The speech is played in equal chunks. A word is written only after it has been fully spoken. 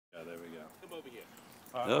Come over here.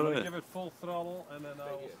 I'm going to give it full throttle and then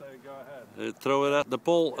I will say go ahead. Throw it at the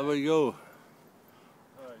pole, there we go.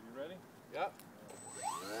 Alright, you ready? Yep.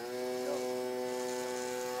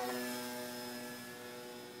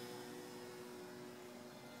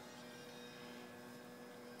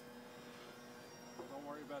 Don't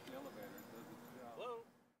worry about the elevator, it does its job. Hello?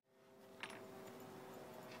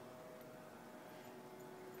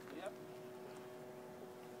 Yep.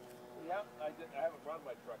 Yep, I haven't run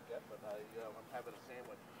my truck yet, but I'm having a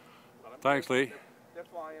sandwich. Thanks, Lee. They're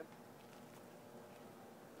flying.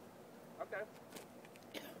 Okay.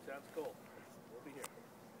 Sounds cool. We'll be here.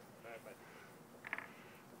 All right, bye.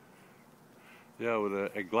 Yeah, with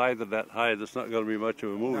a glider that high, there's not going to be much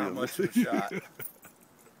of a movie. Not much of a shot.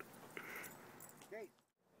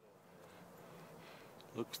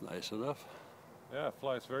 Looks nice enough. Yeah, it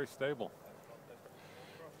flies very stable.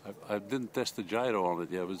 I didn't test the gyro on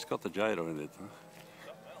it yet, but it's got the gyro in it. Huh?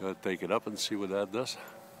 Gotta take it up and see what that does.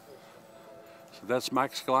 So that's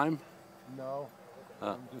max climb? No,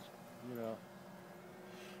 I'm just, you know.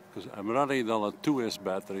 Because I'm running it on a 2S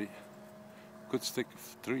battery. Could stick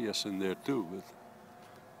 3S in there too, but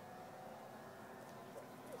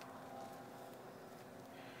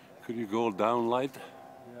could you go down light?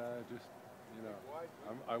 Yeah, just, you know,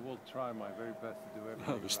 I will try my very best to do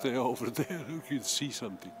everything. No, stay over there, you can see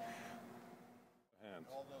something. Hands.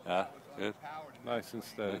 Yeah, good. Nice and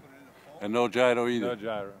steady. And no gyro either? No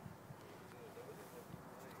gyro.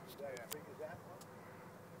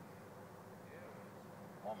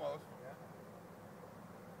 Almost.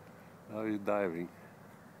 How are you diving?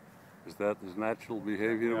 Is that his natural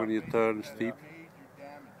behavior when you turn steep? Major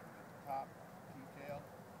damage with the top detail.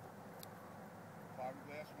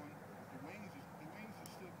 Fiberglass one. The wings are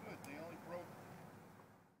still good. They only broke.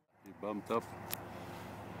 You bumped up?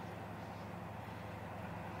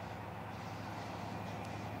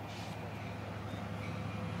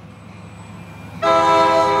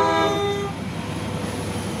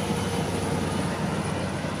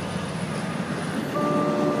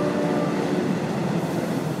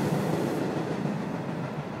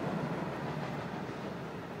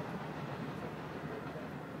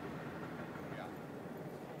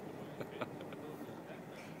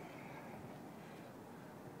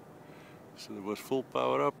 So there was full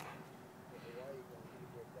power up.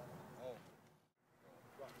 Oh.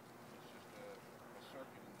 It's just a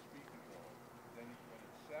circuit in the speed controller. Then when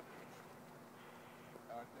it's separate,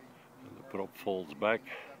 And the prop folds back.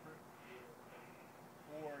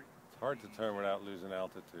 or It's hard to turn without losing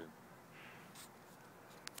altitude. I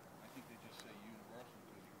think they just say universal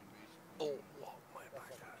because you can basically. Oh, my back.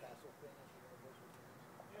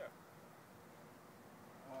 Yeah.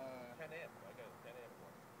 10 amp. I got a 10 amp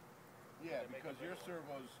one. Yeah, because your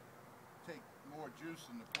servos take more juice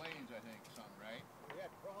than the planes, I think, son, right? We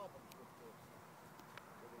had problems with this.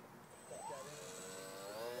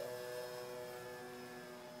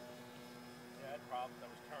 Yeah, I had problems. I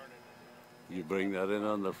was turning. You bring that in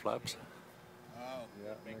on the flaps? Oh,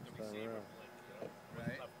 Yeah, next time around.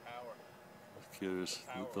 right. Enough power. I was curious.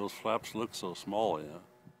 Those flaps look so small, you know.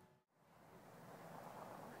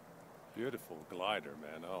 Beautiful glider,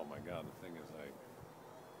 man. Oh my God, the thing is like.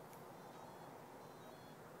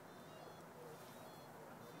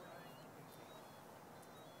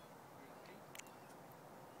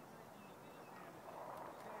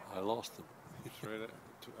 I lost him. Straight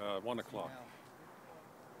at 1 o'clock.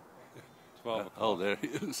 12 o'clock. Oh, there he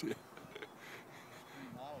is. Yeah.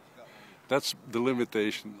 That's the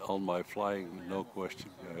limitation on my flying, no question.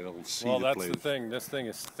 I don't see Well, the that's plane. the thing. This thing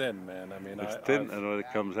is thin, man. I mean, It's thin, and when it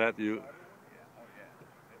comes at you,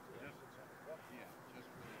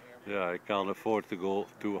 yeah, I can't afford to go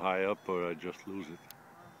too high up or I just lose it.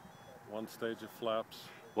 one stage of flaps.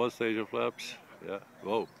 One stage of flaps, yeah.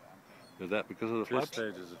 Whoa, is that because of the Two flaps?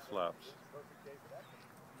 stages of flaps.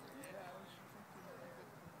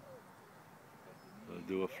 I'll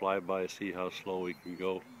do a flyby, see how slow we can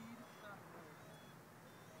go.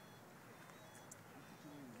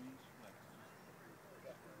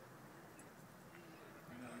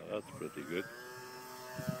 That's pretty good.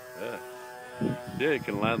 Yeah. Yeah, you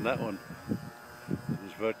can land that one.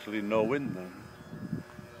 There's virtually no wind then.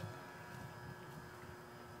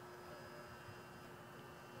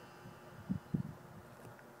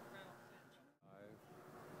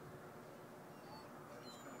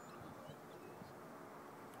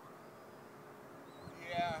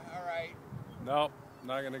 Yeah, all right. Nope,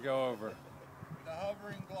 not gonna go over. The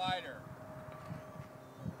hovering glider.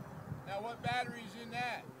 Now, what battery's in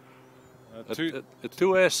that? A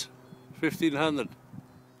 2S 1500. It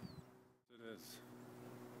is.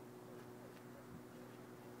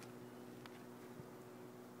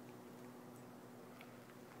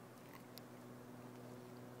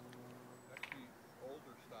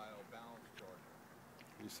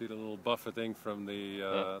 see the little buffeting from the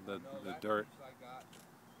dirt. I got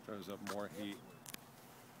Throws up more heat.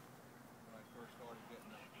 when I first started getting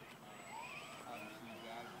obviously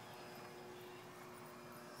batteries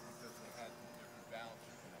because they had different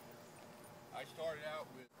balancer connectors. I started out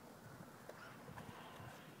with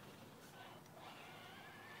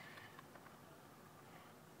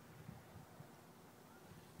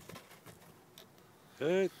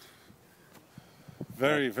Good.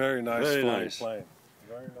 Very, very nice Very flying nice. plane.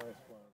 Very nice.